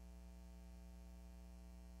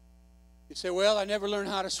 You say, well, I never learned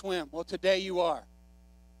how to swim. Well, today you are.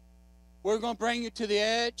 We're going to bring you to the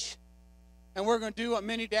edge, and we're going to do what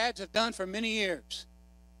many dads have done for many years.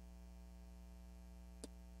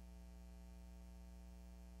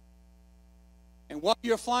 And while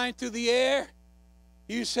you're flying through the air,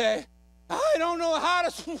 you say, I don't know how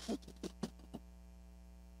to swim.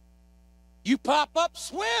 You pop up,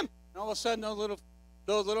 swim. And all of a sudden,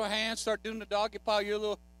 those little hands start doing the doggy paddle. Your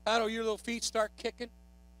little paddle, your little feet start kicking.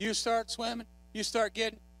 You start swimming. You start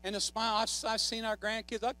getting, and the smile. I've seen our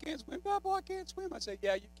grandkids. I can't swim, Papa. I can't swim. I say,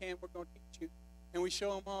 yeah, you can. We're going to teach you. And we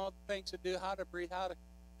show them all the things to do, how to breathe, how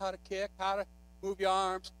to kick, how to move your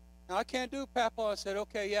arms. Now, I can't do it, Papa. I said,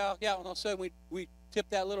 okay, yeah. And all of a sudden, we tip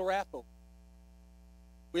that little raft over.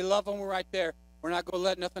 We love them. We're right there. We're not going to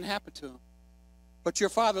let nothing happen to them. But your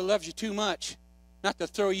Father loves you too much not to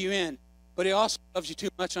throw you in. But he also loves you too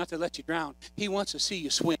much not to let you drown. He wants to see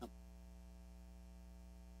you swim.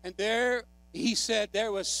 And there, he said,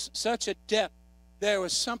 there was such a depth. There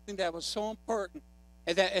was something that was so important.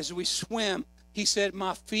 And that as we swim, he said,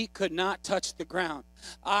 my feet could not touch the ground.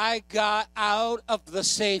 I got out of the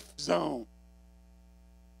safe zone.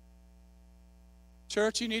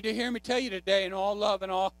 Church, you need to hear me tell you today in all love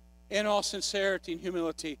and in all sincerity and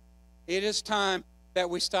humility, it is time that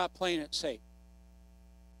we stop playing it safe.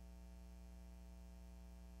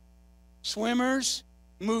 Swimmers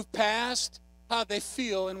move past how they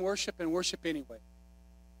feel in worship and worship anyway.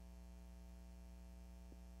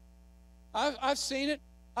 I've seen it.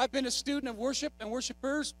 I've been a student of worship and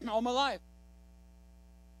worshipers all my life.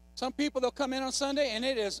 Some people, they'll come in on Sunday and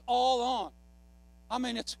it is all on. I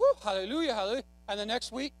mean, it's whoo, hallelujah, hallelujah. And the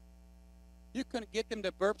next week, you couldn't get them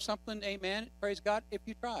to burp something, amen, praise God, if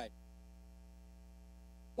you tried.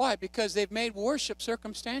 Why? Because they've made worship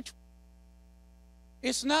circumstantial.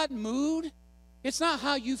 It's not mood. It's not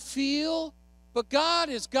how you feel. But God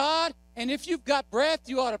is God. And if you've got breath,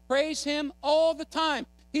 you ought to praise him all the time.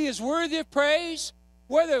 He is worthy of praise.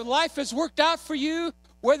 Whether life has worked out for you,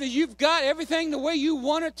 whether you've got everything the way you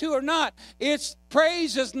want it to or not,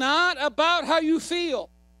 praise is not about how you feel.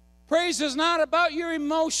 Praise is not about your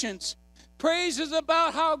emotions. Praise is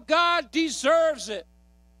about how God deserves it.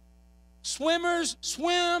 Swimmers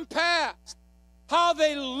swim past how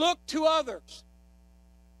they look to others.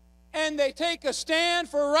 And they take a stand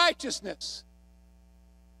for righteousness.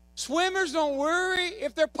 Swimmers don't worry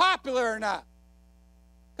if they're popular or not.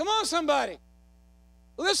 Come on, somebody.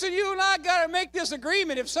 Listen, you and I got to make this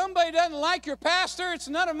agreement. If somebody doesn't like your pastor, it's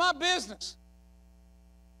none of my business.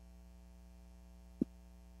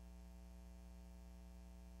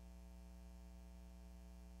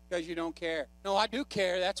 Because you don't care. No, I do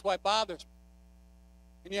care. That's why it bothers me.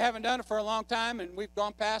 And you haven't done it for a long time, and we've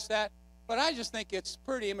gone past that. But I just think it's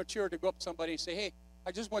pretty immature to go up to somebody and say, hey,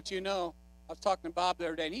 I just want you to know, I was talking to Bob the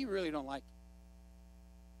other day, and he really don't like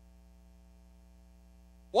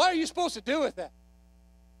you. What are you supposed to do with that?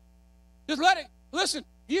 Just let it. Listen,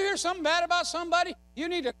 if you hear something bad about somebody, you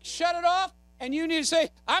need to shut it off, and you need to say,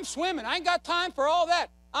 I'm swimming. I ain't got time for all that.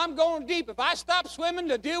 I'm going deep. If I stop swimming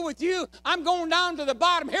to deal with you, I'm going down to the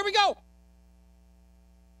bottom. Here we go.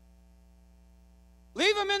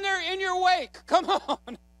 Leave them in your wake. Come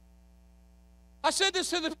on. I said this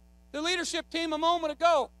to the leadership team a moment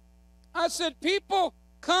ago. I said, people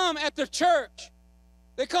come at the church.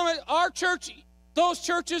 They come at our church, those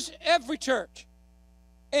churches, every church.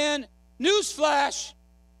 And newsflash,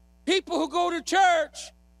 people who go to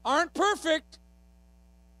church aren't perfect.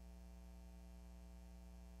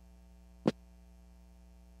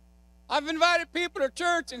 I've invited people to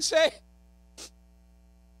church and say,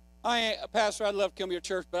 Pastor, I'd love to come to your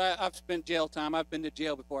church, but I've spent jail time. I've been to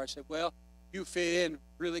jail before. I said, well, you fit in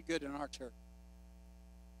really good in our church.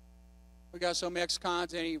 We got some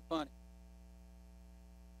ex-cons, ain't even funny.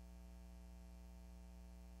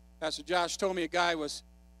 Pastor Josh told me a guy was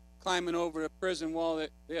climbing over a prison wall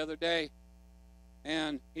the other day,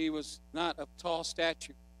 and he was not a tall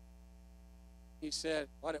stature. He said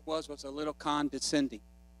what it was a little condescending.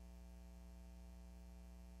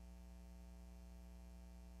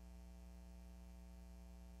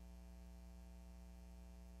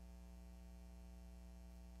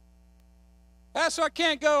 Pastor, I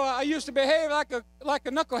can't go. I used to behave like a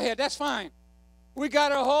knucklehead. That's fine. We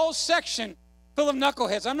got a whole section full of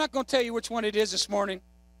knuckleheads. I'm not going to tell you which one it is this morning,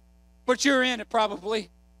 but you're in it probably.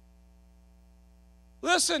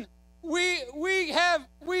 Listen, we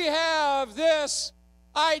have this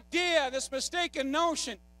idea, this mistaken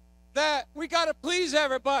notion that we got to please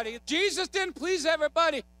everybody. Jesus didn't please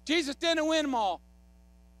everybody. Jesus didn't win them all.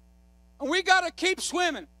 And we got to keep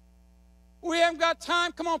swimming. We haven't got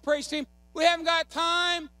time. Come on, praise team. We haven't got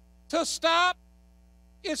time to stop.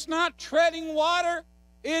 It's not treading water.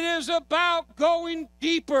 It is about going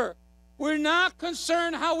deeper. We're not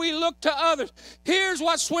concerned how we look to others. Here's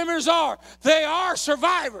what swimmers are. They are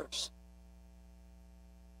survivors.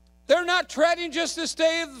 They're not treading just to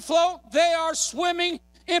stay afloat. They are swimming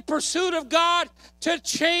in pursuit of God to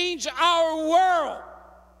change our world.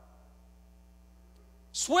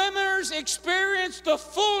 Swimmers experience the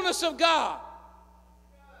fullness of God.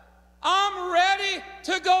 I'm ready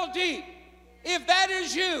to go deep. If that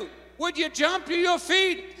is you, would you jump to your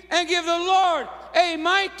feet and give the Lord a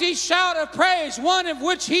mighty shout of praise, one of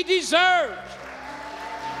which He deserves?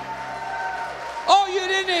 Oh, you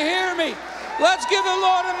didn't hear me. Let's give the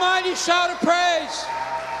Lord a mighty shout of praise.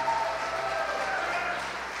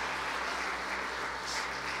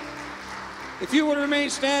 If you would remain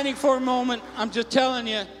standing for a moment, I'm just telling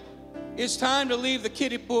you, it's time to leave the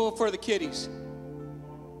kiddie pool for the kiddies.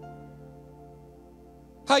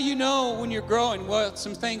 How you know when you're growing? Well,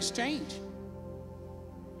 some things change.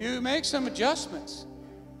 You make some adjustments.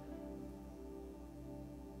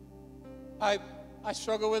 I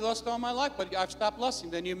struggled with lust all my life, but I've stopped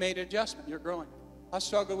lusting. Then you made an adjustment. You're growing. I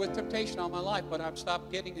struggled with temptation all my life, but I've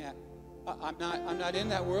stopped getting that. I'm not in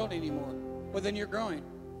that world anymore. Well, then you're growing.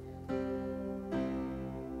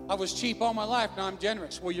 I was cheap all my life. Now I'm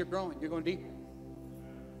generous. Well, you're growing. You're going deeper.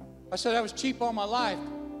 I said I was cheap all my life.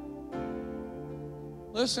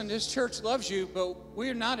 Listen, this church loves you, but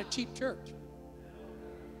we're not a cheap church.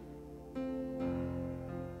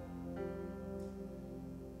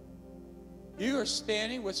 You are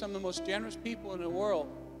standing with some of the most generous people in the world,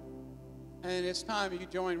 and it's time you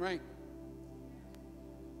join rank.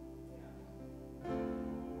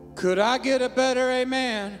 Could I get a better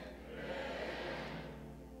amen?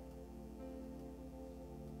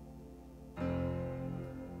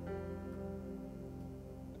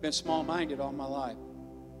 I've been small-minded all my life.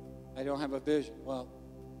 I don't have a vision. Well,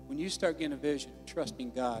 when you start getting a vision,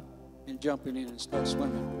 trusting God, and jumping in and start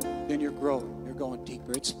swimming, then you're growing. You're going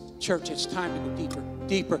deeper. It's church, it's time to go deeper,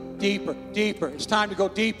 deeper, deeper, deeper. It's time to go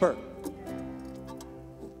deeper.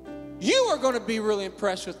 You are going to be really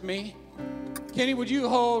impressed with me. Kenny, would you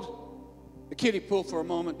hold the kiddie pool for a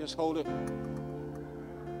moment? Just hold it.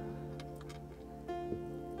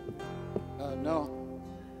 No.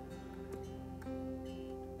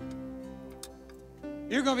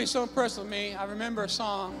 You're going to be so impressed with me. I remember a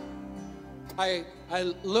song. I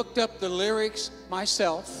looked up the lyrics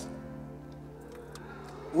myself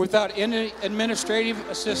without any administrative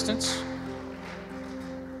assistance.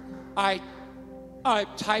 I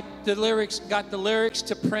typed the lyrics, got the lyrics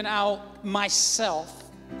to print out myself.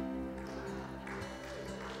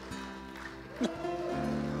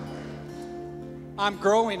 I'm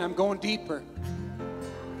growing. I'm going deeper.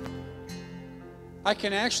 I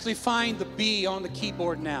can actually find the B on the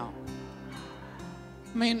keyboard now.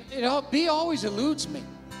 I mean, B always eludes me.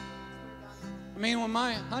 I mean, when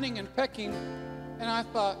my hunting and pecking, and I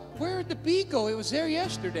thought, where did the bee go? It was there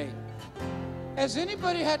yesterday. Has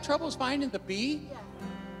anybody had troubles finding the bee?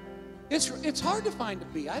 It's hard to find a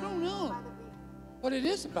bee. I don't know what it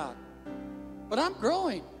is about it. But I'm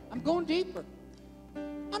growing. I'm going deeper.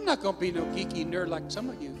 I'm not going to be no geeky nerd like some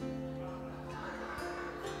of you.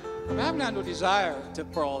 I have not no desire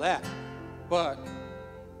for all that. But,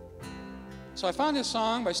 so I found this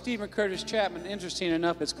song by Stephen Curtis Chapman. Interesting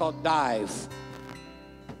enough, it's called Dive.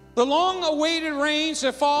 The long-awaited rains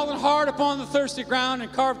have fallen hard upon the thirsty ground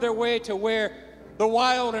and carved their way to where the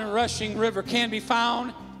wild and rushing river can be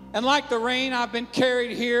found. And like the rain, I've been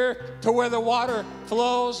carried here to where the water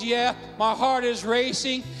flows. Yeah, my heart is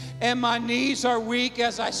racing and my knees are weak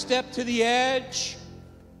as I step to the edge.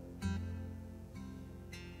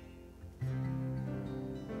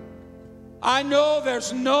 I know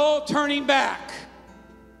there's no turning back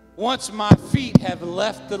once my feet have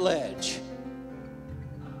left the ledge.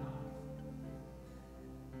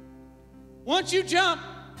 Once you jump,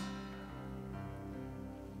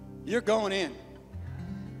 you're going in.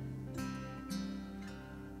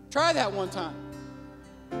 Try that one time.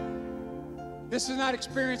 This is not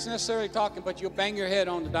experience necessarily talking, but you'll bang your head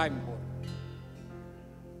on the diving board.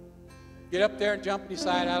 Get up there and jump and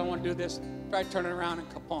decide, I don't want to do this. Try turning around and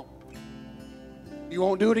kapong. You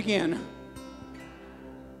won't do it again.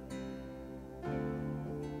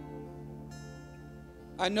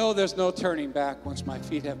 I know there's no turning back once my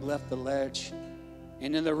feet have left the ledge.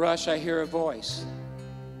 And in the rush, I hear a voice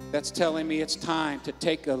that's telling me it's time to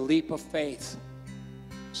take a leap of faith.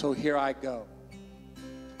 So here I go.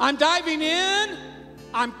 I'm diving in.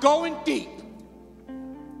 I'm going deep.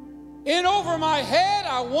 In over my head,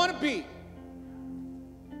 I want to be.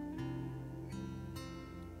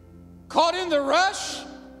 Caught in the rush,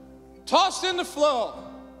 tossed in the flow.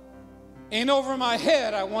 In over my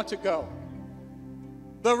head, I want to go.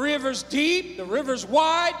 The river's deep, the river's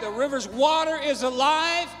wide, the river's water is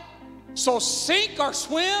alive. So sink or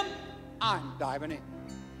swim, I'm diving in.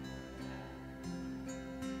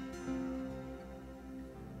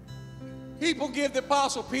 People give the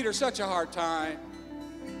Apostle Peter such a hard time.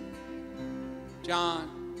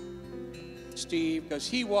 John, Steve, because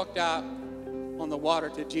he walked out on the water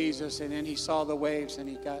to Jesus, and then he saw the waves, and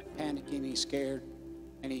he got panicky, and he scared,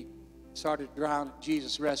 and he started drowning.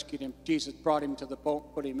 Jesus rescued him. Jesus brought him to the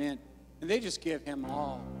boat, put him in, and they just give him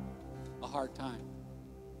all a hard time.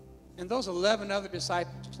 And those 11 other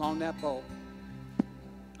disciples on that boat,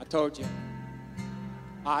 I told you.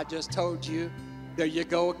 I just told you. There you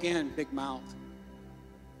go again, big mouth.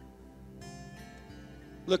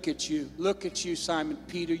 Look at you, Simon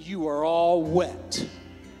Peter. You are all wet.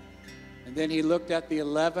 And then he looked at the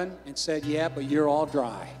 11 and said, yeah, but you're all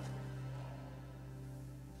dry.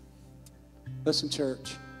 Listen,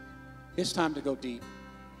 church, it's time to go deep.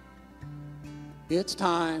 It's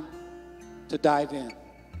time to dive in.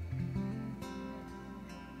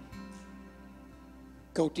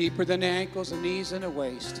 Go deeper than the ankles, the knees, and the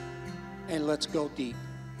waist. And let's go deep.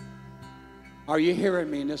 Are you hearing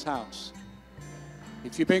me in this house?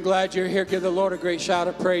 If you've been glad you're here, give the Lord a great shout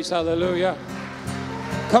of praise. Hallelujah.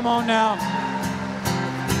 Come on now.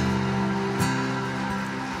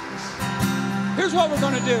 Here's what we're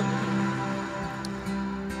going to do.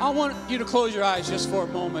 I want you to close your eyes just for a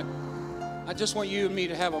moment. I just want you and me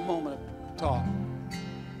to have a moment of talk.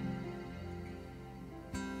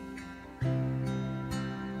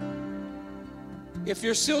 If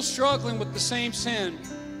you're still struggling with the same sin,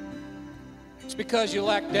 it's because you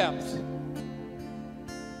lack depth.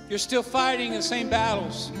 If you're still fighting the same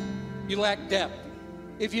battles, you lack depth.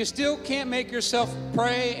 If you still can't make yourself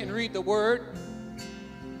pray and read the Word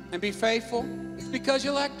and be faithful, it's because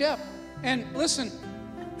you lack depth. And listen,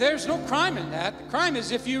 there's no crime in that. The crime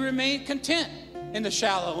is if you remain content in the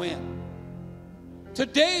shallow end.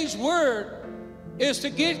 Today's word is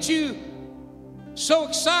to get you so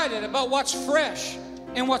excited about what's fresh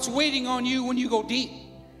and what's waiting on you when you go deep.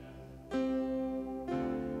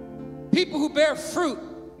 People who bear fruit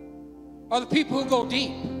are the people who go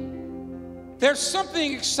deep. There's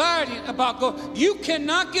something exciting about you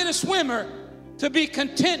cannot get a swimmer to be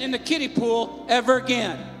content in the kiddie pool ever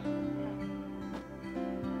again.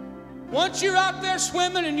 Once you're out there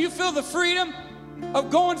swimming and you feel the freedom of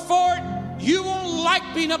going for it, you won't like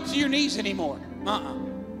being up to your knees anymore.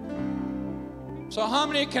 So how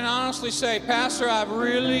many can honestly say, Pastor, I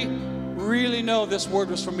really know this word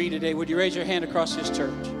was for me today? Would you raise your hand across this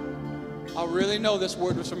church? I really know this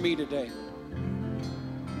word was for me today.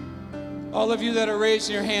 All of you that are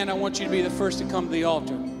raising your hand, I want you to be the first to come to the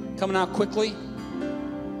altar. Coming out quickly.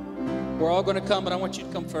 We're all going to come, but I want you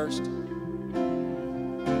to come first.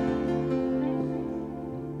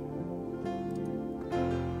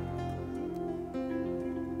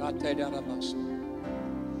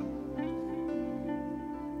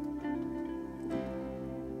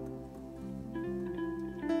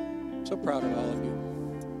 So proud of all of you.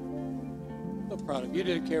 So proud of you. You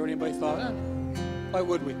didn't care what anybody thought. Why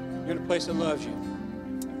would we? You're in a place that loves you.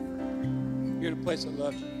 You're in a place that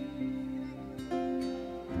loves you.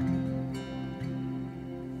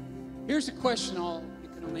 Here's a question you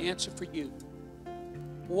can only answer for you.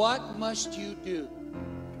 What must you do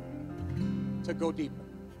to go deeper?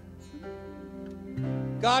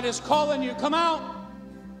 God is calling you. Come out.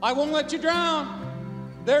 I won't let you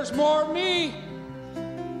drown. There's more of me.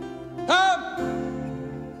 Come.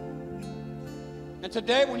 And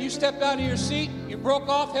today, when you stepped out of your seat, you broke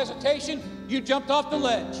off hesitation, you jumped off the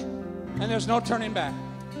ledge, and there's no turning back.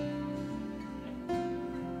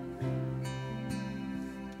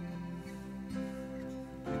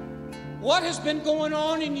 What has been going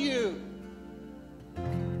on in you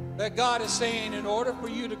that God is saying, in order for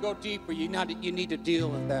you to go deeper, you need to deal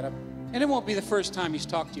with that? And it won't be the first time He's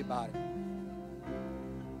talked to you about it.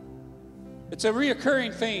 It's a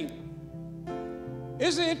reoccurring theme.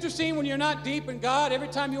 Isn't it interesting when you're not deep in God, every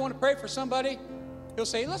time you want to pray for somebody, He'll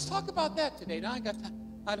say, let's talk about that today. No, I ain't got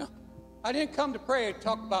time. I didn't come to pray and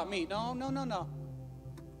talk about me. No.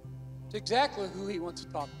 It's exactly who He wants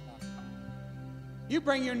to talk about. You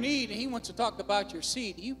bring your need, and He wants to talk about your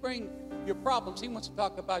seed. You bring your problems, He wants to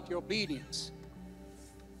talk about your obedience.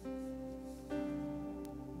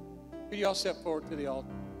 Could you all step forward to the altar?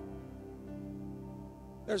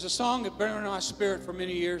 There's a song that burned in my spirit for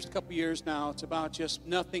many years, a couple years now. It's about just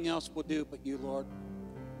nothing else will do but you, Lord.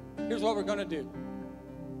 Here's what we're going to do.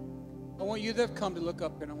 I want you that have come to look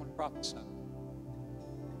up here, and I want to prophesy.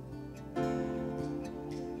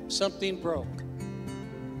 Something broke.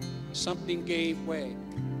 Something gave way.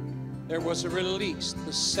 There was a release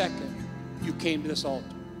the second you came to this altar.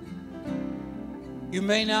 You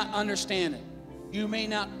may not understand it. You may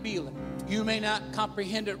not feel it. You may not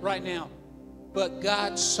comprehend it right now. But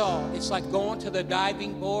God saw. It's like going to the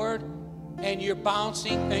diving board and you're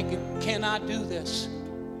bouncing thinking, can I do this?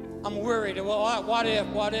 I'm worried. Well, what if?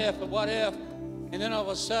 And then all of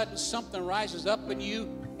a sudden something rises up in you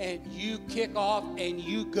and you kick off and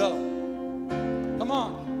you go. Come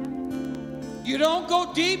on. You don't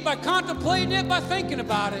go deep by contemplating it, by thinking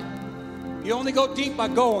about it. You only go deep by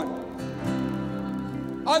going.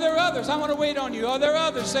 Are there others? I want to wait on you. Are there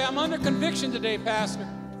others? Say, I'm under conviction today, Pastor.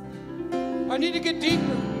 I need to get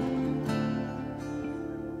deeper.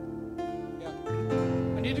 Yeah.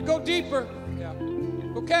 I need to go deeper. Yeah.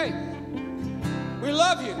 Okay. We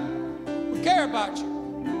love you. We care about you.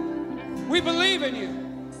 We believe in you.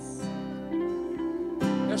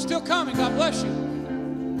 They're still coming. God bless you.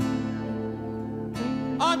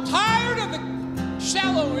 I'm tired of the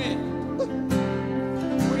shallow end.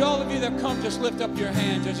 Would all of you that come just lift up your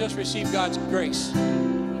hands and just receive God's grace?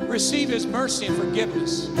 Receive His mercy and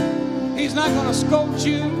forgiveness. He's not going to scold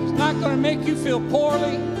you. He's not going to make you feel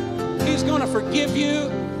poorly. He's going to forgive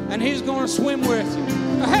you, and He's going to swim with you.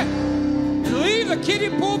 Hey, and leave the kiddie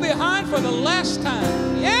pool behind for the last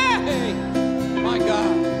time. Yay! My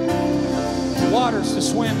God. Waters to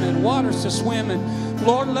swim in. Waters to swim in.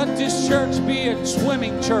 Lord, let this church be a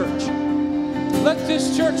swimming church. Let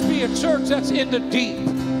this church be a church that's in the deep.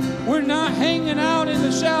 We're not hanging out in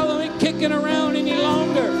the shallow and kicking around any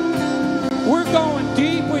longer. We're going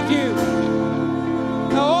deep with you.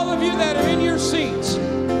 Now, all of you that are in your seats,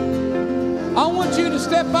 I want you to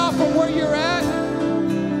step out from where you're at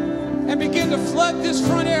and begin to flood this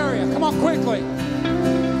front area. Come on, quickly.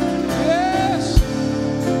 Yes.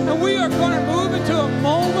 And we are going to move into a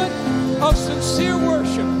moment of sincere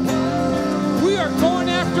worship. We are going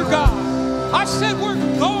after God. I said we're